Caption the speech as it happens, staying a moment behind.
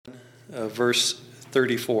verse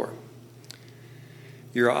 34.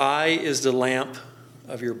 Your eye is the lamp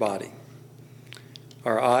of your body.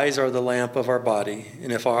 Our eyes are the lamp of our body,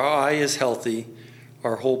 and if our eye is healthy,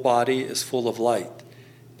 our whole body is full of light.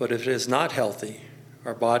 But if it is not healthy,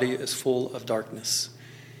 our body is full of darkness.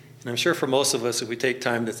 And I'm sure for most of us, if we take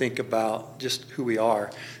time to think about just who we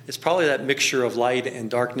are, it's probably that mixture of light and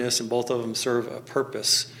darkness, and both of them serve a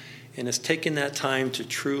purpose. And it's taking that time to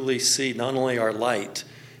truly see not only our light,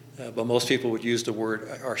 but most people would use the word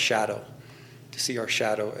our shadow, to see our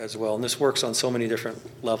shadow as well. And this works on so many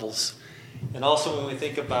different levels. And also when we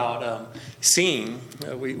think about seeing,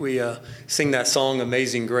 we sing that song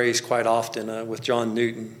Amazing Grace quite often with John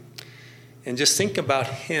Newton. And just think about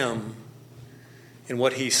him and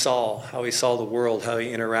what he saw, how he saw the world, how he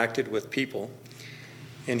interacted with people.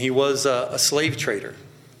 And he was a slave trader.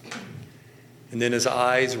 And then his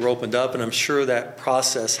eyes were opened up, and I'm sure that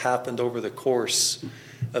process happened over the course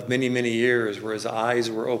of many, many years where his eyes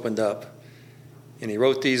were opened up. And he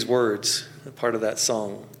wrote these words, part of that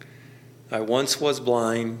song. I once was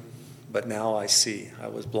blind, but now I see. I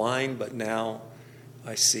was blind, but now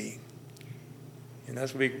I see. And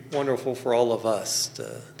that would be wonderful for all of us,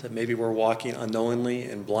 to maybe we're walking unknowingly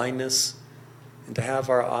in blindness, and to have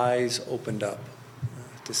our eyes opened up,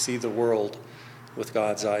 to see the world with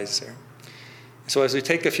God's eyes there. So as we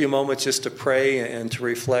take a few moments just to pray and to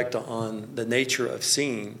reflect on the nature of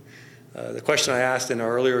seeing, the question I asked in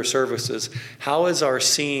our earlier services, how has our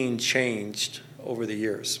seeing changed over the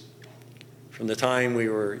years? From the time we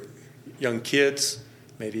were young kids,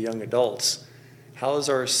 maybe young adults, how has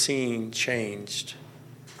our seeing changed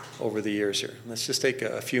over the years here? Let's just take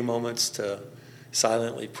a few moments to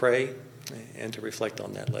silently pray and to reflect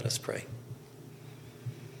on that. Let us pray.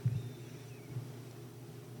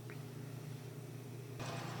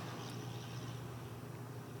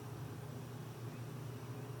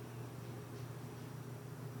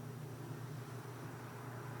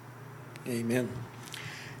 Amen.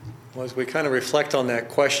 Well, as we kind of reflect on that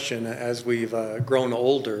question, as we've grown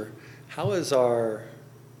older, how has our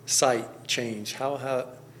sight changed? How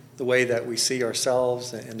the way that we see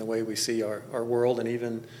ourselves and the way we see our world, and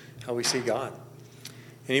even how we see God?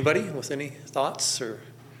 Anybody with any thoughts or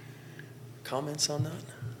comments on that?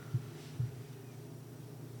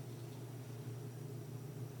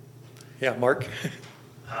 Yeah, Mark?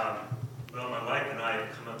 Well, my wife and I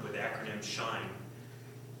have come up with the acronym SHINE.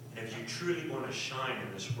 And if you truly want to shine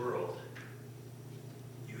in this world,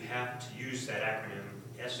 you have to use that acronym,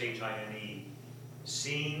 SHINE,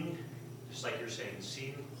 seeing, just like you're saying,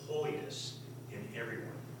 seeing holiness in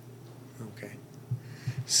everyone. Okay.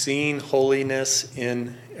 Seeing holiness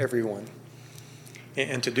in everyone.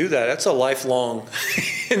 And to do that, that's a lifelong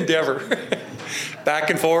endeavor. Back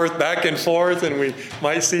and forth, and we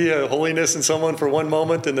might see a holiness in someone for one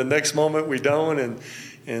moment, and the next moment we don't,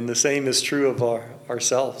 and the same is true of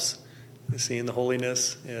ourselves. Seeing the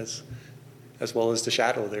holiness as well as the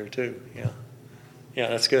shadow there too. Yeah,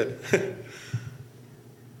 that's good.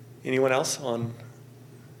 Anyone else on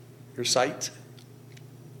your sight?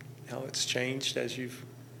 How it's changed as you've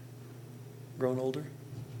grown older?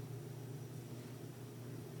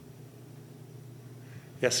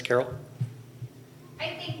 Yes, Carol?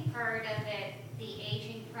 I think part of it, the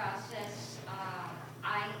aging process,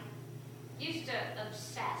 I used to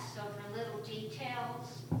obsess over little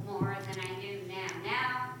details more than I do now.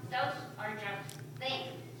 Now, those are just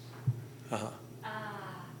things.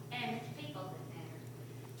 And it's people that matter.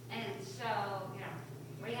 And so,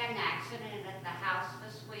 we had an accident at the house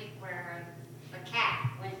this week where the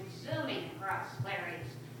cat went zooming across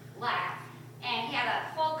Larry's lap, and he had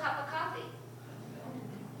a full cup of coffee.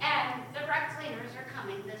 And the rec cleaners are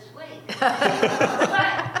coming this week. But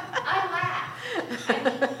I laughed. I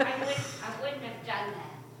mean, I wouldn't have done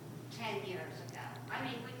that 10 years ago. I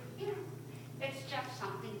mean, it's just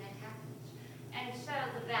something that happens. And so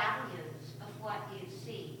the values of what you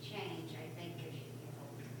see change, I think, as you get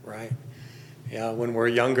older. Right. Yeah, when we're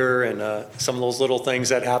younger and some of those little things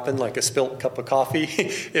that happen, like a spilt cup of coffee,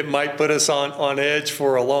 it might put us on edge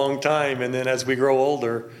for a long time. And then as we grow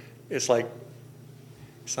older, it's like,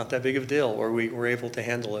 it's not that big of a deal, or we're able to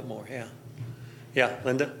handle it more. Yeah,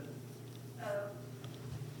 Linda?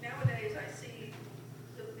 Nowadays I see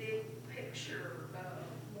the big picture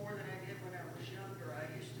more than I did when I was younger.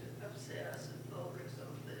 I used to obsess and focus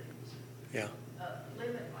on things. Yeah.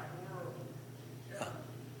 Limit my world.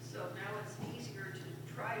 So now it's easier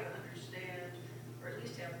to try to understand, or at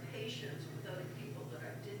least have patience with other people that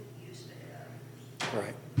I didn't used to have.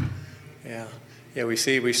 Right. Yeah. Yeah, we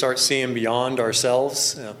start seeing beyond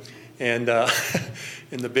ourselves, and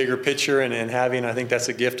in the bigger picture and having, I think that's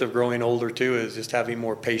a gift of growing older too, is just having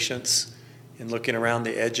more patience and looking around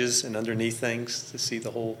the edges and underneath things to see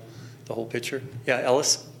the whole picture. Yeah,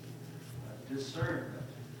 Ellis? Discernment.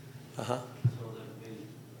 Uh-huh. So that we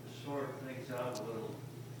sort things out a little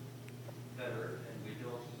better and we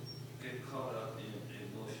don't get caught up in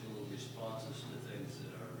emotional responses to things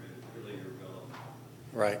that are really irrelevant.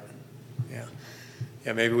 Right. Yeah.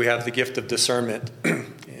 Yeah, maybe we have the gift of discernment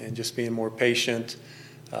and just being more patient.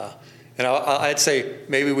 And I'd say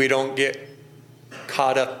maybe we don't get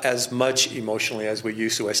caught up as much emotionally as we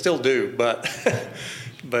used to. I still do, but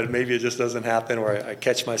but maybe it just doesn't happen, or I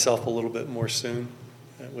catch myself a little bit more soon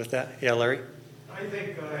with that. Yeah, Larry? I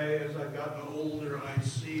think as I've gotten older, I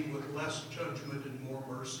see with less judgment and more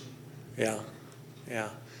mercy. Yeah, yeah.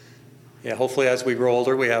 Yeah, hopefully as we grow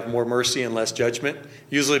older, we have more mercy and less judgment,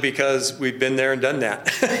 usually because we've been there and done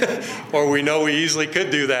that, or we know we easily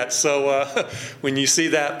could do that. So when you see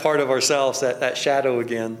that part of ourselves, that shadow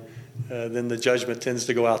again, then the judgment tends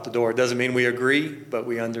to go out the door. It doesn't mean we agree, but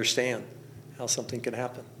we understand how something can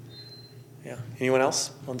happen. Yeah. Anyone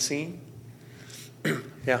else on scene?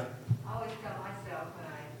 Yeah. I always tell myself when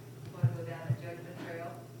I want to go down the judgment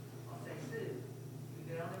trail, I'll say, Sue,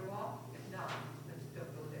 you get on their walk? If not, let's still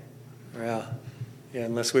go there. Yeah. Yeah,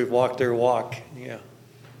 unless we've walked their walk, yeah.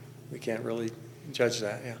 We can't really judge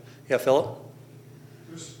that, yeah. Yeah, Philip?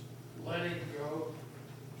 Just letting go.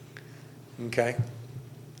 Okay.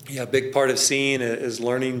 Yeah, a big part of seeing is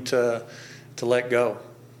learning to let go.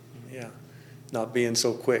 Yeah. Not being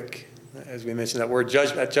so quick. As we mentioned, that word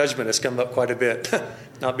judgment has come up quite a bit.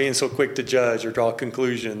 Not being so quick to judge or draw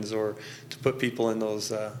conclusions or to put people in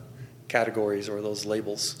those categories or those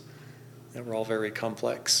labels. That we're all very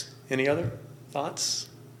complex. Any other thoughts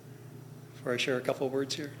before I share a couple of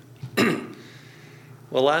words here?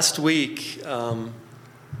 Well, last week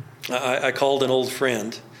I called an old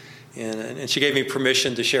friend, and she gave me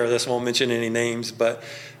permission to share this. I won't mention any names, but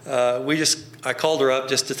I called her up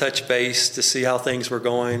just to touch base to see how things were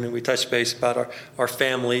going, and we touched base about our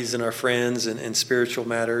families and our friends and spiritual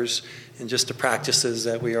matters and just the practices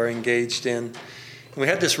that we are engaged in. And we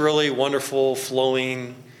had this really wonderful,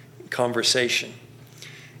 flowing conversation.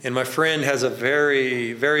 And my friend has a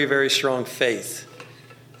very, very, very strong faith.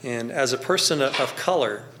 And as a person of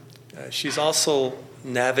color, she's also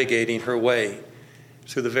navigating her way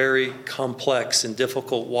through the very complex and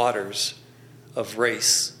difficult waters of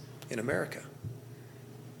race in America.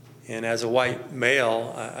 And as a white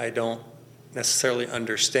male, I don't necessarily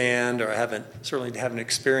understand, or I certainly haven't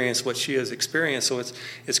experienced what she has experienced. So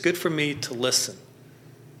it's good for me to listen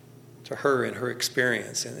to her and her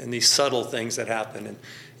experience and these subtle things that happen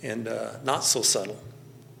and not so subtle,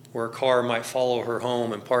 where a car might follow her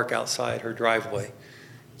home and park outside her driveway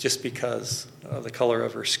just because of the color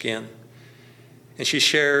of her skin. And she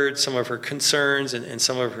shared some of her concerns and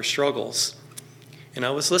some of her struggles. And I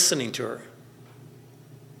was listening to her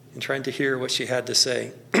and trying to hear what she had to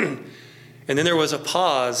say. And then there was a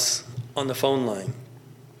pause on the phone line,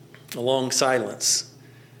 a long silence.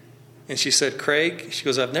 And she said, Craig, she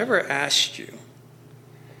goes, I've never asked you,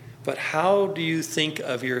 but how do you think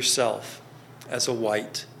of yourself as a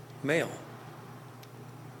white male?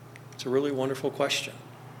 It's a really wonderful question.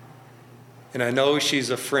 And I know she's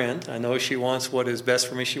a friend. I know she wants what is best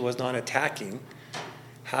for me. She was not attacking.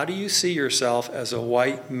 How do you see yourself as a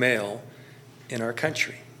white male in our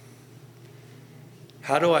country?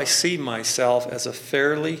 How do I see myself as a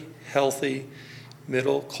fairly healthy,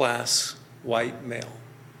 middle-class white male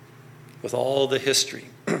with all the history?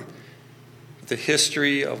 The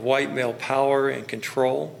history of white male power and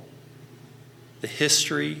control, the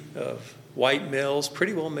history of white males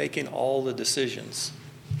pretty well making all the decisions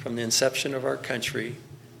from the inception of our country,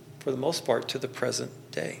 for the most part, to the present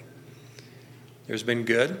day. There's been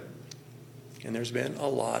good, and there's been a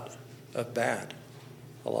lot of bad,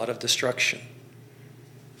 a lot of destruction.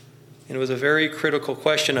 And it was a very critical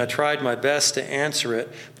question. I tried my best to answer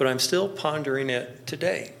it, but I'm still pondering it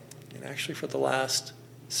today, and actually for the last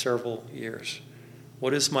several years.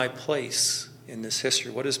 What is my place in this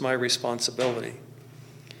history? What is my responsibility?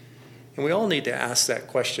 And we all need to ask that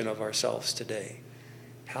question of ourselves today.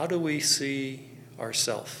 How do we see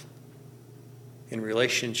ourselves in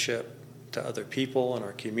relationship to other people in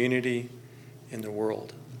our community, in the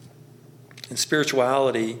world? And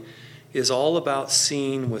spirituality is all about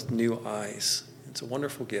seeing with new eyes. It's a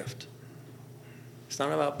wonderful gift. It's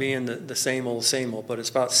not about being the same old, but it's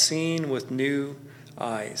about seeing with new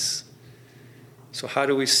eyes. So how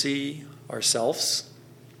do we see ourselves?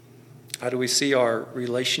 How do we see our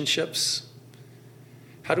relationships?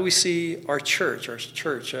 How do we see our church? Our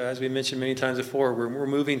church, as we mentioned many times before, we're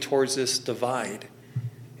moving towards this divide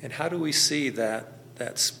And how do we see that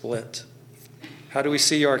split? How do we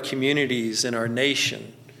see our communities and our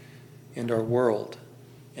nation and our world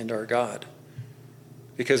and our God?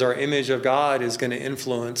 Because our image of God is going to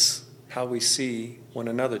influence how we see one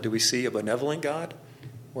another. Do we see a benevolent God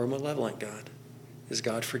or a malevolent God? Is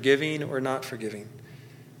God forgiving or not forgiving?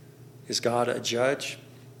 Is God a judge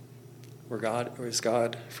or is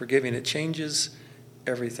God forgiving? It changes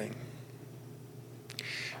everything.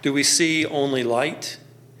 Do we see only light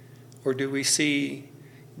or do we see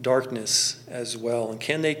darkness as well? And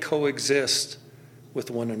can they coexist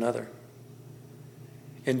with one another?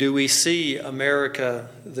 And do we see America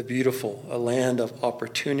the Beautiful, a land of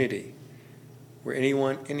opportunity where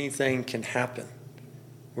anything can happen,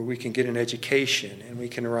 where we can get an education and we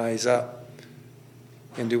can rise up?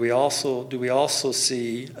 And do we also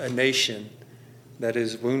see a nation that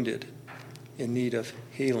is wounded, in need of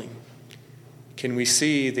healing? Can we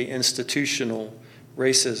see the institutional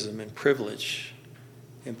racism and privilege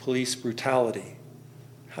and police brutality?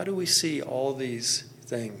 How do we see all these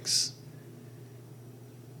things?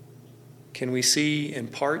 Can we see in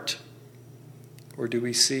part, or do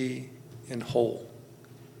we see in whole?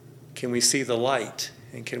 Can we see the light,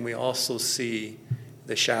 and can we also see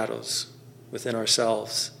the shadows within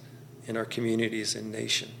ourselves, in our communities and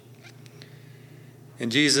nation?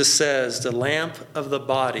 And Jesus says, the lamp of the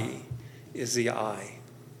body is the eye.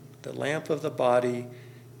 The lamp of the body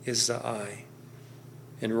is the eye.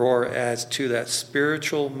 And Rohr adds to that,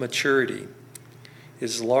 spiritual maturity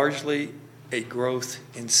is largely a growth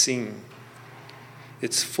in seeing.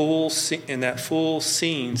 And that full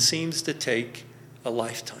seeing seems to take a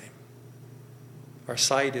lifetime. Our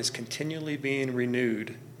sight is continually being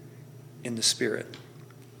renewed in the Spirit.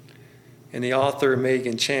 And the author,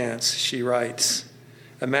 Megan Chance, she writes,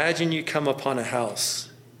 imagine you come upon a house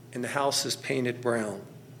and the house is painted brown.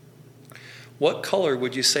 What color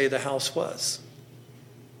would you say the house was?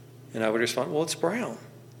 And I would respond, well, it's brown,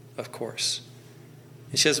 of course.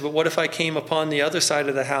 He says, but what if I came upon the other side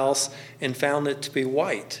of the house and found it to be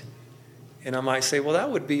white? And I might say, well,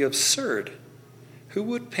 that would be absurd. Who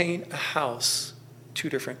would paint a house two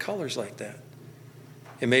different colors like that?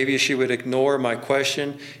 And maybe she would ignore my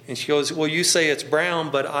question. And she goes, well, you say it's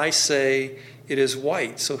brown, but I say it is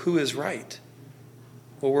white. So who is right?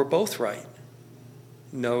 Well, we're both right.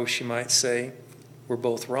 No, she might say, we're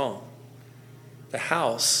both wrong. The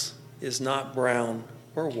house is not brown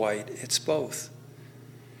or white. It's both.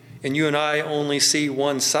 And you and I only see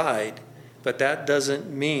one side, but that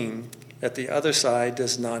doesn't mean that the other side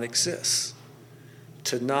does not exist.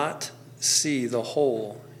 To not see the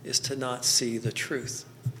whole is to not see the truth.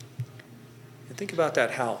 And think about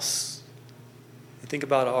that house. And think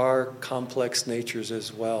about our complex natures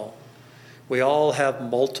as well. We all have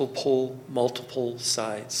multiple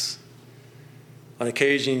sides. On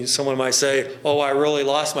occasion, someone might say, oh, I really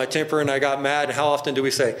lost my temper and I got mad. And how often do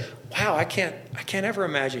we say, wow, I can't ever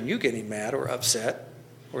imagine you getting mad or upset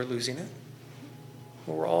or losing it?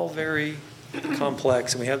 Well, we're all very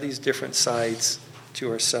complex and we have these different sides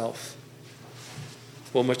to ourselves.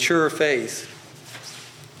 Well, mature faith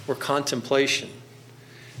or contemplation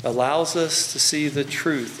allows us to see the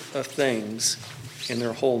truth of things in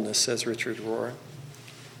their wholeness, says Richard Rohr.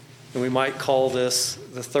 And we might call this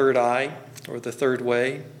the third eye or the third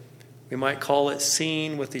way. We might call it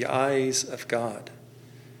seeing with the eyes of God.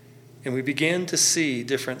 And we begin to see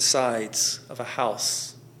different sides of a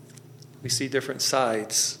house. We see different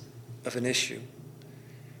sides of an issue.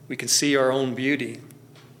 We can see our own beauty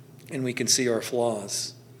and we can see our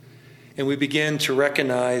flaws. And we begin to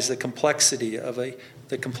recognize the complexity of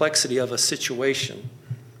a situation,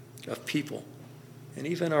 of people, and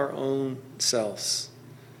even our own selves.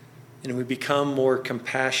 And we become more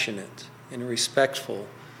compassionate and respectful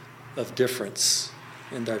of difference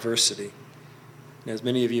and diversity. And as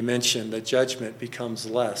many of you mentioned, the judgment becomes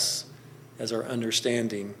less as our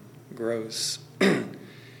understanding grows.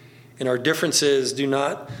 And our differences do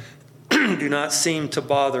not seem to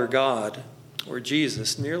bother God or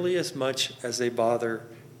Jesus nearly as much as they bother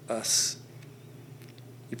us.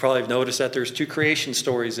 You probably have noticed that there's two creation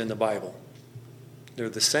stories in the Bible. They're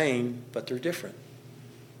the same, but they're different.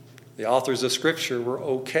 The authors of Scripture were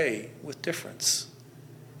okay with difference.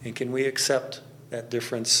 And can we accept that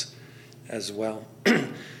difference as well?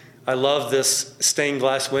 I love this stained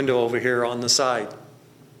glass window over here on the side.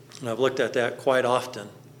 And I've looked at that quite often.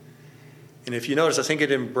 And if you notice, I think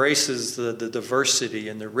it embraces the diversity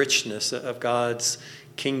and the richness of God's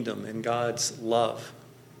kingdom and God's love.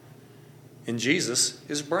 And Jesus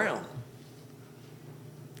is brown.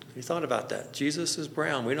 Have you thought about that? Jesus is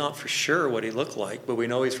brown. We're not for sure what he looked like, but we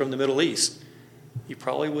know he's from the Middle East. he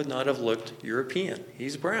probably would not have looked European.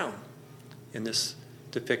 He's brown in this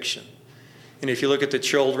depiction. And if you look at the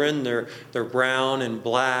children, they're brown and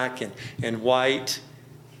black and white.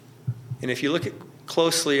 And if you look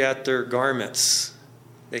closely at their garments,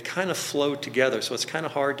 they kind of flow together. So it's kind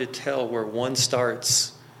of hard to tell where one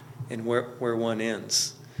starts and where one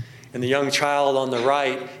ends. And the young child on the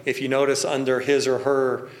right, if you notice under his or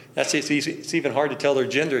her, it's even hard to tell their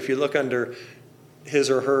gender. If you look under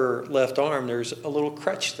his or her left arm, there's a little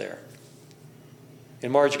crutch there.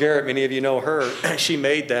 And Marge Garrett, many of you know her, she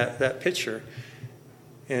made that picture.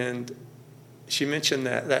 And she mentioned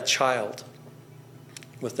that child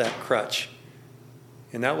with that crutch.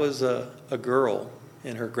 And that was a girl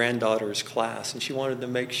in her granddaughter's class. And she wanted to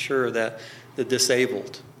make sure that the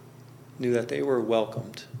disabled knew that they were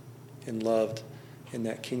welcomed and loved in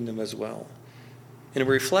that kingdom as well. And it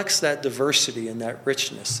reflects that diversity and that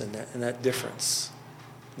richness and that difference,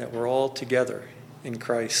 that we're all together in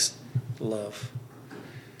Christ's love.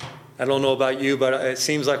 I don't know about you, but it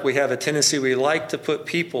seems like we have a tendency, we like to put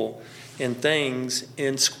people and things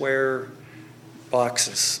in square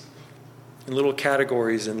boxes, in little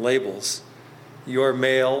categories and labels. You are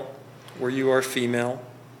male or you are female.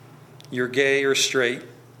 You're gay or straight.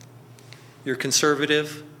 You're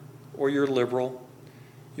conservative or you're liberal.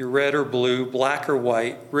 You're red or blue, black or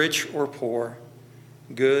white, rich or poor,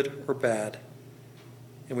 good or bad.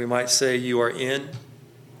 And we might say you are in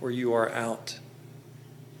or you are out.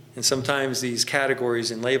 And sometimes these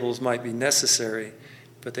categories and labels might be necessary,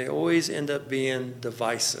 but they always end up being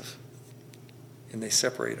divisive, and they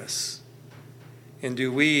separate us. And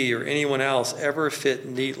do we or anyone else ever fit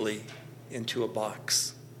neatly into a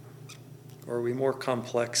box? Or are we more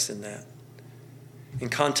complex than that?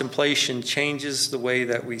 And contemplation changes the way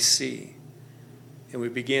that we see, and we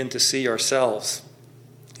begin to see ourselves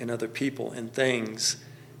and other people and things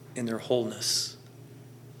in their wholeness,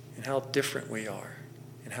 and how different we are,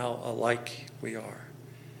 and how alike we are.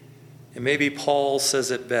 And maybe Paul says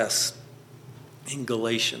it best in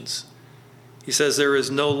Galatians. He says there is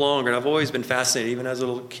no longer, and I've always been fascinated, even as a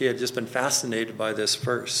little kid, just been fascinated by this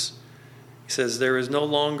verse. He says there is no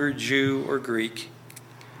longer Jew or Greek.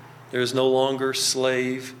 There is no longer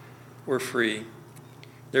slave or free.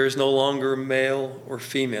 There is no longer male or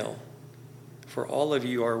female. For all of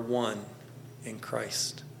you are one in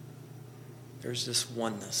Christ. There's this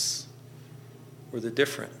oneness. We're the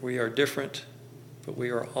different. We are different, but we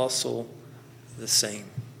are also the same.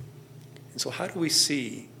 And so how do we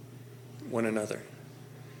see one another?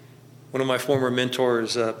 One of my former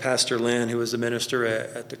mentors, Pastor Lynn, who was the minister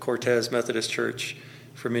at the Cortez Methodist Church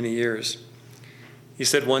for many years, he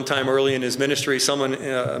said one time early in his ministry, someone,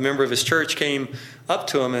 a member of his church, came up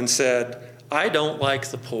to him and said, "I don't like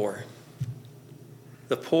the poor.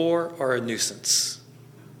 The poor are a nuisance.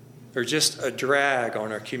 They're just a drag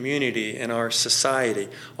on our community and our society.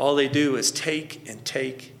 All they do is take and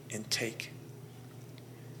take and take."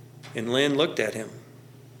 And Lynn looked at him.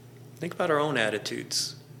 Think about our own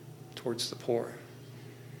attitudes towards the poor.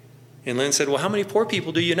 And Lynn said, "Well, how many poor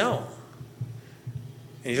people do you know?"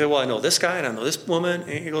 And he said, "Well, I know this guy and I know this woman."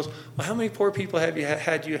 And he goes, "Well, how many poor people have you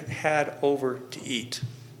had over to eat?"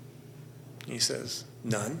 And he says,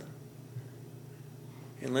 "None."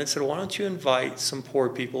 And Lynn said, "Why don't you invite some poor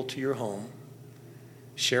people to your home,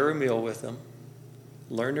 share a meal with them,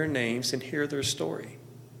 learn their names, and hear their story,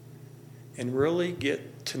 and really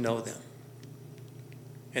get to know them.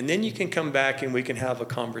 And then you can come back and we can have a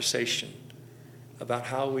conversation about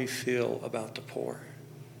how we feel about the poor."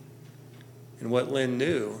 And what Lynn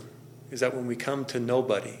knew is that when we come to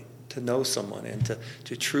nobody, to know someone, and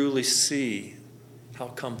to truly see how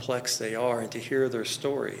complex they are and to hear their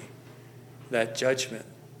story, that judgment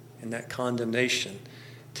and that condemnation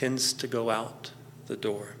tends to go out the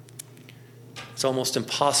door. It's almost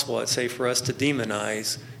impossible, I'd say, for us to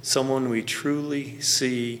demonize someone we truly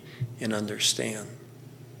see and understand.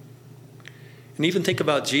 And even think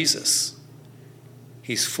about Jesus.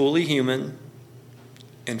 He's fully human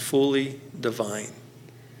and fully divine.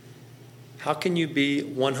 How can you be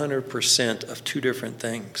 100% of two different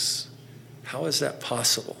things? How is that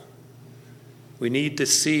possible? We need to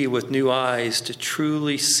see with new eyes to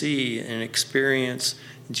truly see and experience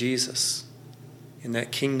Jesus in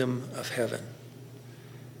that kingdom of heaven.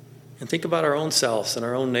 And think about our own selves and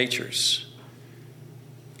our own natures.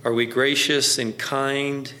 Are we gracious and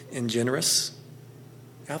kind and generous?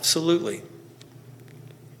 Absolutely.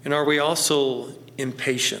 And are we also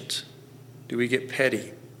impatient? Do we get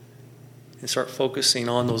petty and start focusing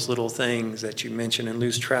on those little things that you mentioned and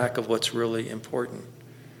lose track of what's really important?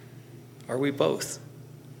 Are we both?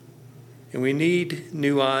 And we need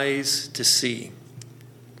new eyes to see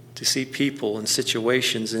to see people and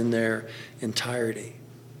situations in their entirety.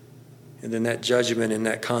 And then that judgment and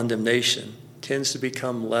that condemnation tends to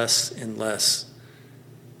become less and less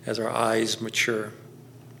as our eyes mature.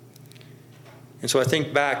 And so I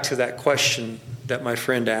think back to that question that my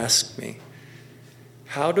friend asked me.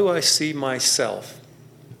 How do I see myself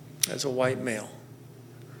as a white male?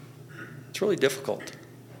 It's really difficult.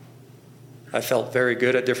 I felt very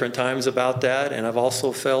good at different times about that, and I've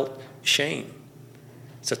also felt shame.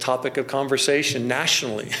 It's a topic of conversation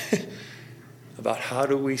nationally about how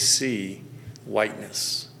do we see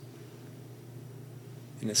whiteness.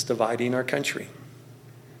 And it's dividing our country.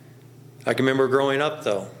 I can remember growing up,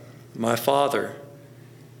 though, my father,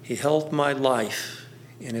 he held my life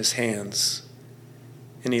in his hands,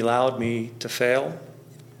 and he allowed me to fail,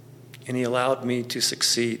 and he allowed me to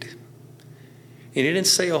succeed. And he didn't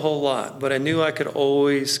say a whole lot, but I knew I could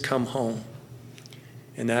always come home,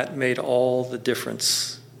 and that made all the difference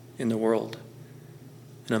in the world.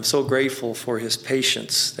 And I'm so grateful for his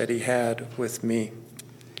patience that he had with me.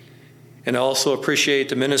 And I also appreciate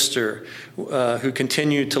the minister who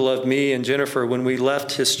continued to love me and Jennifer when we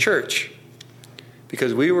left his church,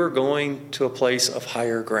 because we were going to a place of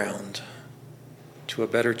higher ground, to a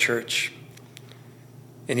better church.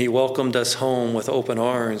 And he welcomed us home with open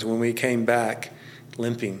arms when we came back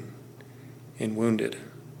limping and wounded.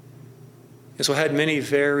 And so I had many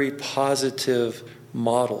very positive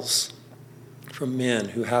models from men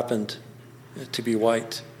who happened to be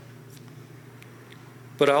white.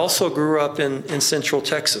 But I also grew up in Central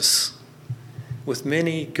Texas with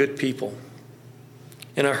many good people.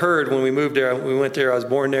 And I heard when we moved there, we went there, I was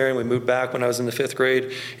born there, and we moved back when I was in the 5th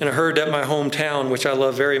grade. And I heard that my hometown, which I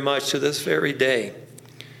love very much to this very day.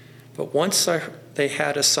 But once they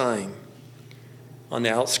had a sign on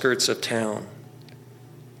the outskirts of town.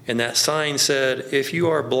 And that sign said, if you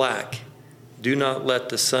are black, do not let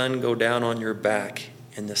the sun go down on your back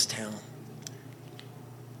in this town.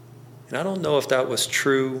 And I don't know if that was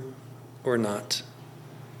true or not.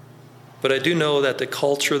 But I do know that the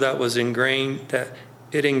culture that was ingrained, that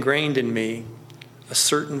it ingrained in me a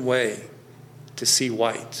certain way to see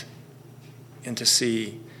white and to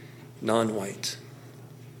see non-white.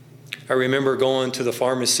 I remember going to the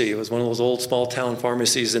pharmacy. It was one of those old small town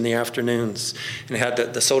pharmacies in the afternoons. And it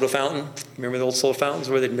had the soda fountain. Remember the old soda fountains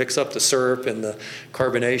where they'd mix up the syrup and the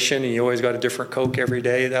carbonation, and you always got a different Coke every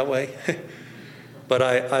day that way? But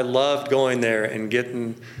I loved going there and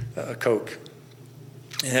getting a Coke.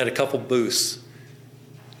 It had a couple booths.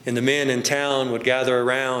 And the men in town would gather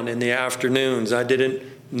around in the afternoons. I didn't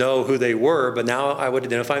know who they were, but now I would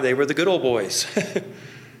identify they were the good old boys.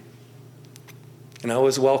 And I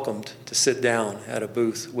was welcomed to sit down at a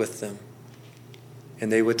booth with them.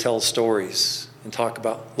 And they would tell stories and talk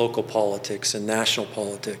about local politics and national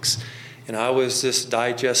politics. And I was just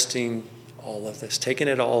digesting all of this, taking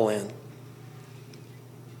it all in.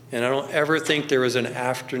 And I don't ever think there was an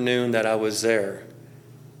afternoon that I was there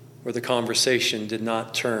where the conversation did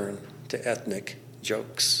not turn to ethnic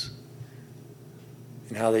jokes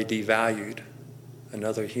and how they devalued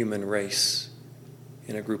another human race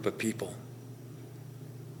in a group of people.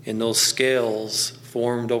 And those scales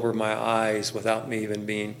formed over my eyes without me even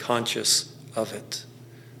being conscious of it.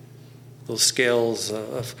 Those scales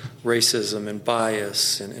of racism and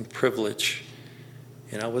bias and privilege.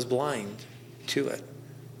 And I was blind to it.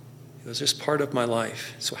 It was just part of my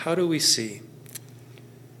life. So how do we see?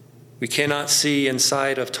 We cannot see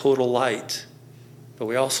inside of total light, but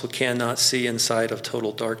we also cannot see inside of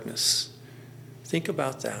total darkness. Think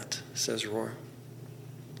about that, says Rohr.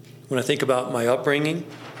 When I think about my upbringing,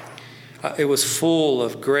 it was full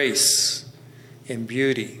of grace and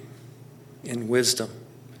beauty and wisdom,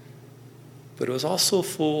 but it was also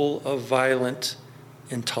full of violent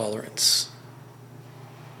intolerance.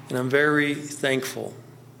 And I'm very thankful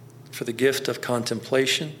for the gift of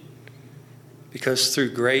contemplation, because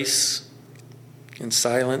through grace and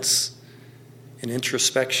silence and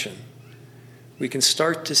introspection, we can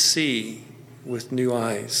start to see with new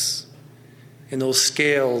eyes. And those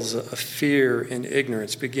scales of fear and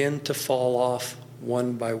ignorance begin to fall off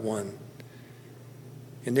one by one.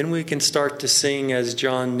 And then we can start to sing, as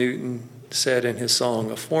John Newton said in his song,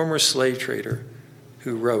 a former slave trader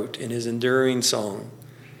who wrote in his enduring song,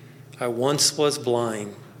 I once was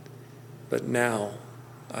blind, but now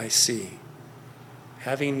I see.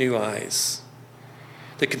 Having new eyes.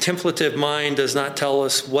 The contemplative mind does not tell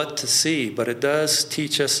us what to see, but it does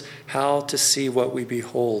teach us how to see what we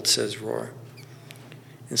behold, says Rohr.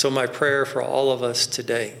 And so my prayer for all of us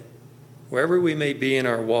today, wherever we may be in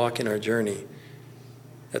our walk, in our journey,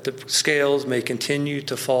 that the scales may continue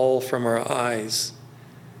to fall from our eyes,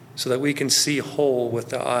 so that we can see whole with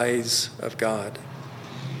the eyes of God,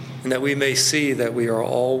 and that we may see that we are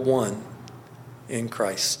all one in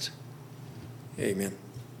Christ. Amen.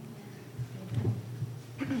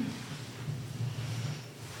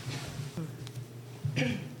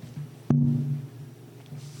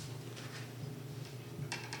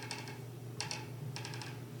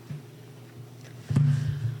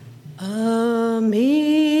 Amazing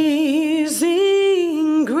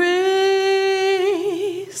grace,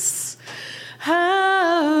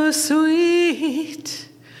 how sweet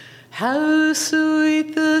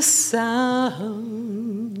the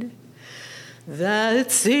sound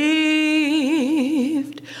that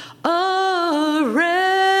saved a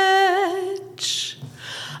wretch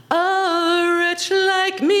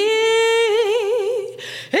like me.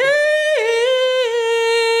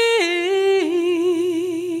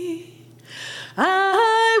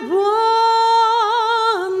 I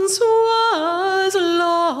once was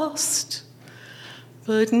lost,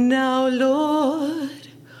 but now, Lord,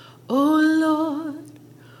 oh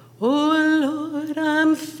Lord,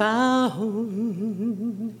 I'm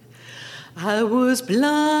found. I was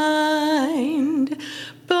blind,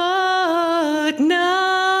 but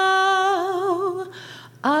now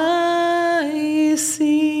I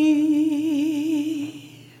see.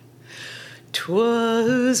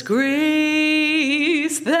 'Twas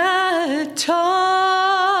grace that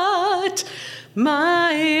taught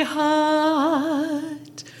my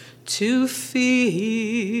heart to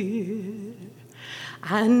fear,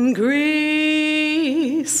 and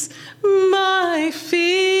grace my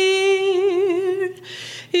fear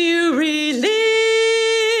you relieved.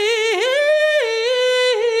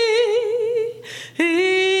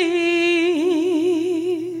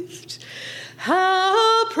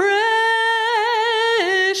 How precious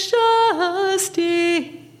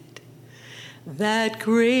did that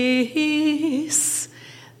grace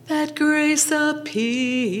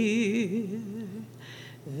appear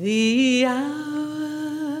the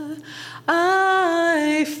hour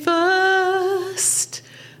I first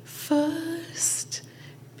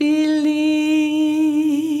believed.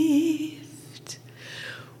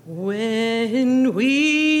 When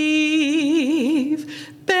we've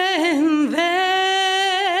been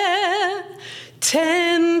there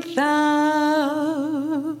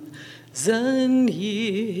 10,000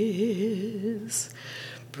 years,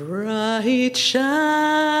 bright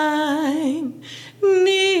shining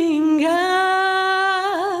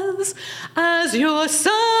as your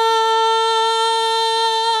sun,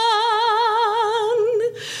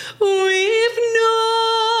 we've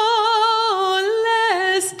no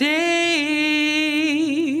less days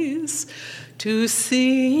to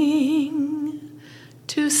sing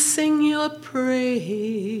your praise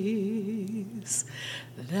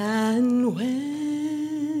than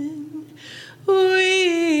when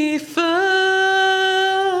we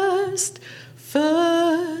first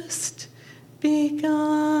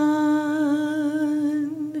begun.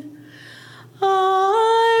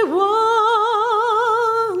 I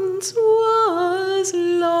once was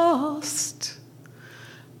lost,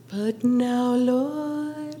 but now,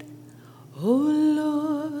 Lord,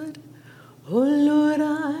 oh Lord,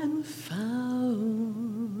 I'm found.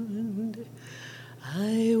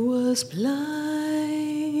 I was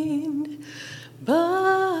blind,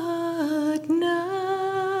 but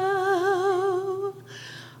now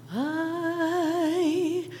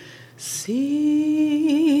I see.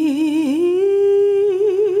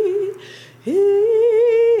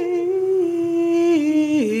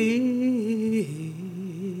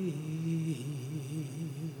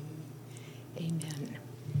 Amen.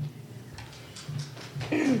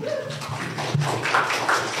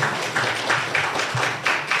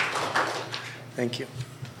 Thank you.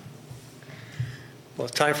 Well,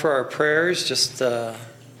 it's time for our prayers, just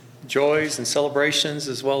joys and celebrations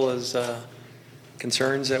as well as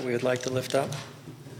concerns that we would like to lift up.